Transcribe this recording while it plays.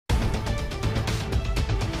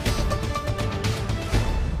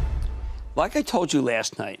Like I told you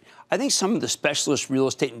last night, I think some of the specialist real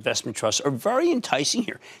estate investment trusts are very enticing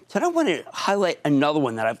here. Today I want to highlight another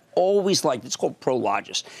one that I've always liked. It's called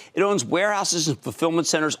Prologis. It owns warehouses and fulfillment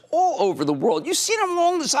centers all over the world. You see them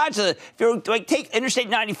along the sides of take Interstate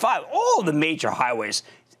 95, all the major highways.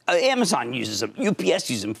 Amazon uses them. UPS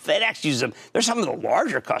uses them. FedEx uses them. They're some of the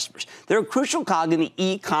larger customers. They're a crucial cog in the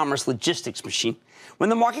e-commerce logistics machine. When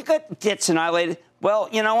the market gets annihilated, well,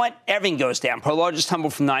 you know what? Everything goes down. Prologis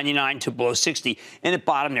tumbled from 99 to below 60, and it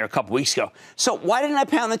bottomed there a couple weeks ago. So why didn't I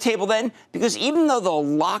pound the table then? Because even though the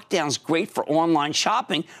lockdown's great for online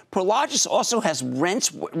shopping, Prologis also has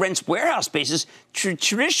rents warehouse spaces to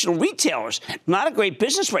traditional retailers. Not a great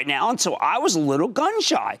business right now, and so I was a little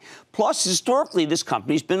gun-shy. Plus, historically, this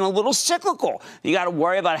company's been a little cyclical. You got to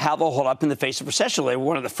worry about how they'll hold up in the face of recession. They were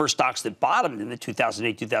one of the first stocks that bottomed in the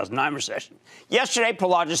 2008-2009 recession. Yesterday,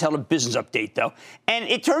 Prologis held a business update, though. And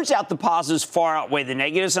it turns out the positives far outweigh the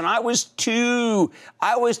negatives, and I was too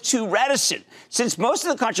reticent. Since most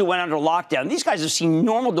of the country went under lockdown, these guys have seen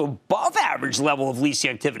normal to above average level of leasing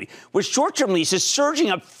activity, with short-term leases surging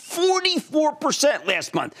up 44%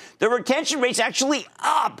 last month. The retention rate's actually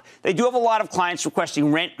up. They do have a lot of clients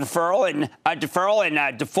requesting rent deferral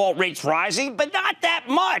and default rates rising, but not that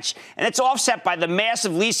much. And it's offset by the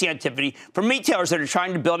massive leasing activity from retailers that are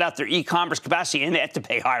trying to build out their e-commerce capacity, and they have to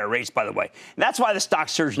pay higher rates, by the way. And that's why the stock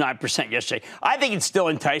surged 9% yesterday. I think it's still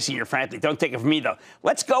enticing here, frankly. Don't take it from me, though.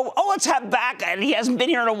 Let's go. Let's have back, and he hasn't been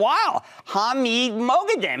here in a while, Hamid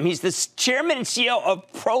Moghadam. He's the chairman and CEO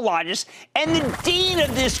of Prologis and the dean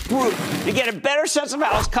of this group. To get a better sense of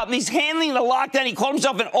how his company's handling the lockdown, he called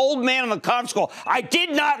himself an old man on the conference call. I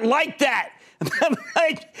did not like that.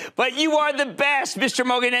 But you are the best, Mr.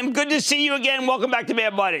 Moghadam. Good to see you again. Welcome back to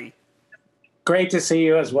Mad Money. Great to see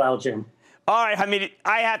you as well, Jim. All right, Hamid,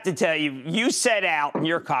 I have to tell you, you set out in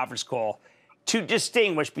your conference call to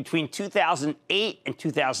distinguish between 2008 and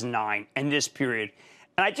 2009 and this period.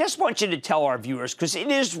 And I just want you to tell our viewers, because it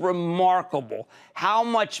is remarkable how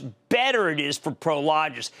much better it is for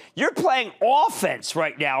Prologis. You're playing offense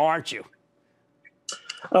right now, aren't you?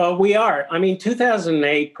 We are. I mean,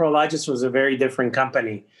 2008, Prologis was a very different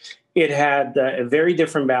company. It had a very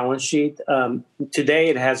different balance sheet. Today,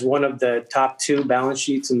 it has one of the top two balance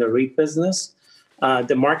sheets in the REIT business.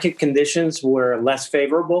 The market conditions were less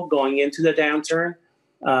favorable going into the downturn.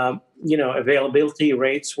 Availability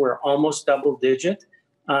rates were almost double digit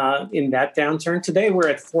in that downturn. Today, we're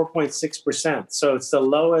at 4.6%. So it's the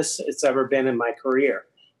lowest it's ever been in my career.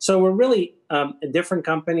 So we're really a different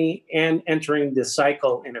company and entering the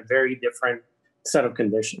cycle in a very different set of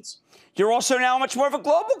conditions. You're also now much more of a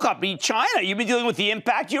global company. China, you've been dealing with the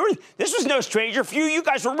impact. This was no stranger for you. You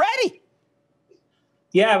guys were ready.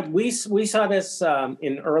 Yeah, we saw this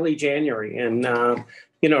in early January, and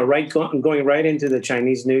going right into the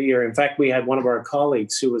Chinese New Year. In fact, we had one of our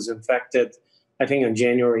colleagues who was infected, I think, on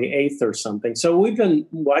January 8th or something. So we've been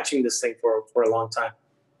watching this thing for a long time.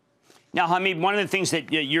 Now, Hamid, one of the things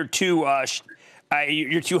that you're too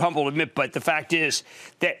humble to admit, but the fact is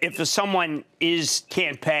that if someone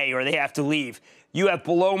can't pay or they have to leave, you have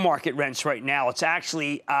below market rents right now. It's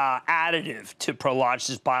actually additive to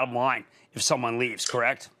Prologis' bottom line if someone leaves,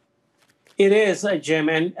 correct? It is, Jim.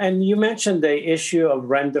 And you mentioned the issue of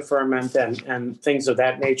rent deferment and things of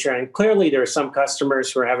that nature. And clearly there are some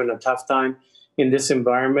customers who are having a tough time in this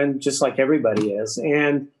environment, just like everybody is.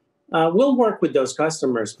 And we'll work with those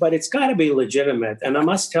customers, but it's got to be legitimate. And I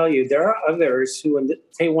must tell you, there are others who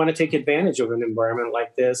want to take advantage of an environment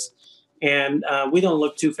like this. And we don't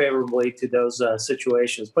look too favorably to those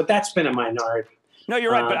situations. But that's been a minority. No,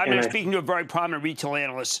 you're right. But I'm speaking to a very prominent retail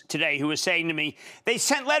analyst today who was saying to me, they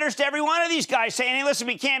sent letters to every one of these guys saying, hey, listen,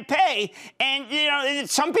 we can't pay. And,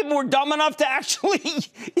 some people were dumb enough to actually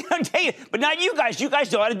take it. But not you guys. You guys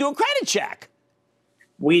know how to do a credit check.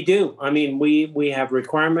 We do. I mean, we have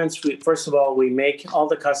requirements. First of all, we make all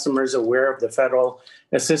the customers aware of the federal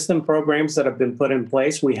assistance programs that have been put in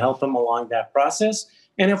place. We help them along that process.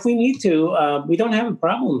 And if we need to, we don't have a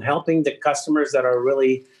problem helping the customers that are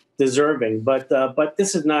really deserving. But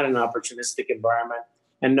this is not an opportunistic environment,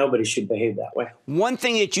 and nobody should behave that way. One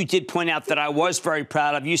thing that you did point out that I was very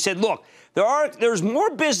proud of, you said, look, there's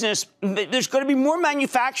more business, there's going to be more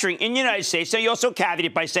manufacturing in the United States. So you also caveat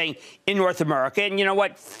it by saying in North America. And you know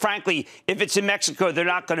what? Frankly, if it's in Mexico, they're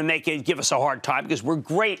not going to give us a hard time because we're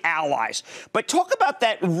great allies. But talk about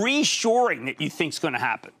that reshoring that you think is going to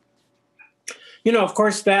happen. Of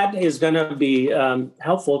course, that is going to be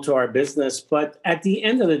helpful to our business. But at the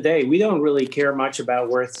end of the day, we don't really care much about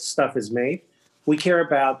where stuff is made. We care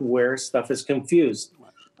about where stuff is confused.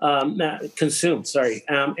 consumed, sorry.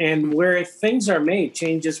 And where things are made,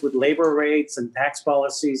 changes with labor rates and tax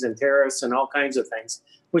policies and tariffs and all kinds of things,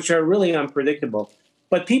 which are really unpredictable.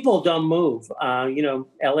 But people don't move.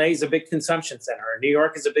 LA is a big consumption center. New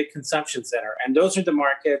York is a big consumption center. And those are the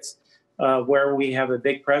markets where we have a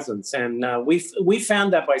big presence. And we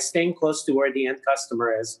found that by staying close to where the end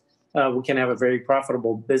customer is, we can have a very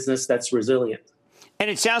profitable business that's resilient. And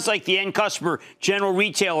it sounds like the end customer, general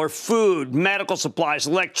retailer, food, medical supplies,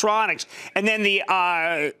 electronics, and then the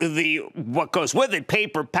what goes with it,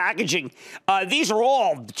 paper, packaging. These are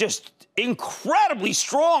all just incredibly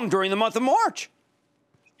strong during the month of March.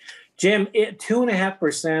 Jim,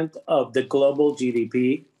 2.5% of the global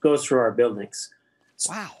GDP goes through our buildings.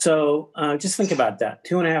 Wow. So just think about that,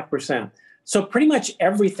 2.5%. So pretty much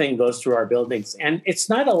everything goes through our buildings. And it's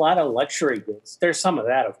not a lot of luxury goods. There's some of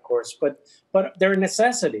that, of course, but they're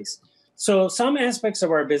necessities. So some aspects of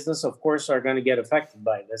our business, of course, are going to get affected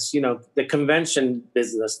by this. The convention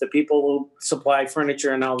business, the people who supply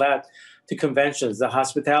furniture and all that to conventions, the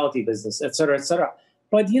hospitality business, et cetera, et cetera.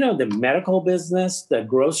 But, the medical business, the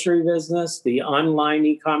grocery business, the online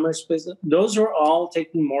e-commerce business, those are all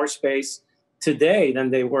taking more space today than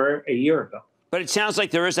they were a year ago. But it sounds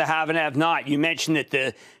like there is a have and have not. You mentioned that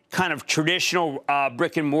the kind of traditional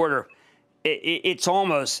brick and mortar, it's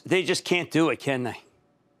almost, they just can't do it, can they?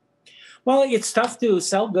 Well, it's tough to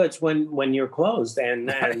sell goods when you're closed and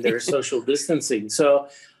there's social distancing. So,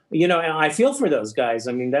 I feel for those guys.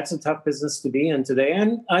 I mean, that's a tough business to be in today.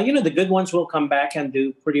 And, the good ones will come back and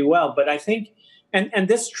do pretty well. But I think, and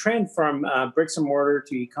this trend from bricks and mortar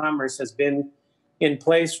to e-commerce has been in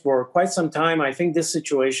place for quite some time. I think this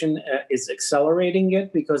situation is accelerating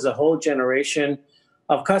it because a whole generation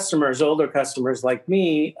of customers, older customers like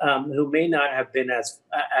me, who may not have been as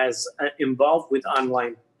involved with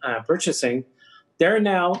online purchasing, they're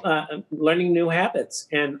now learning new habits.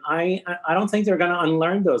 And I don't think they're going to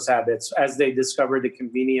unlearn those habits as they discover the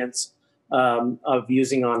convenience of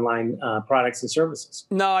using online products and services.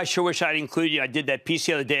 No, I sure wish I'd included you. I did that piece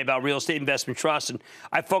the other day about real estate investment trusts, and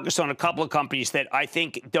I focused on a couple of companies that I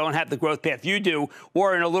think don't have the growth path you do,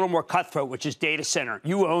 or in a little more cutthroat, which is data center.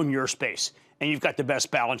 You own your space, and you've got the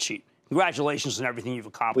best balance sheet. Congratulations on everything you've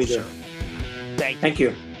accomplished, sir. Thank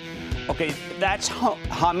you. Okay, that's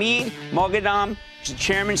Hamid Moghadam. He's the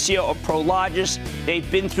chairman, CEO of Prologis.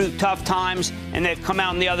 They've been through tough times, and they've come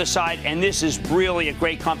out on the other side, and this is really a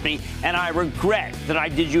great company. And I regret that I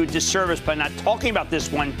did you a disservice by not talking about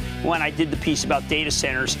this one when I did the piece about data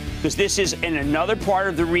centers, because this is in another part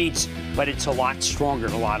of the REITs, but it's a lot stronger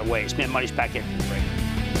in a lot of ways. Mad Money's back in the break.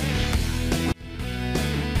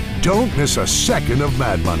 Don't miss a second of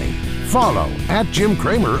Mad Money. Follow @Jim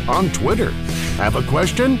Cramer on Twitter. Have a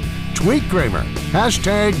question? Tweet Cramer.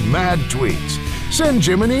 #MadTweets. Send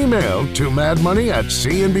Jim an email to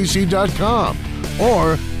madmoney@cnbc.com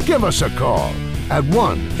or give us a call at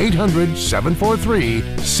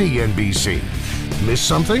 1-800-743-CNBC. Miss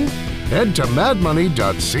something? Head to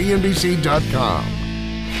madmoney.cnbc.com.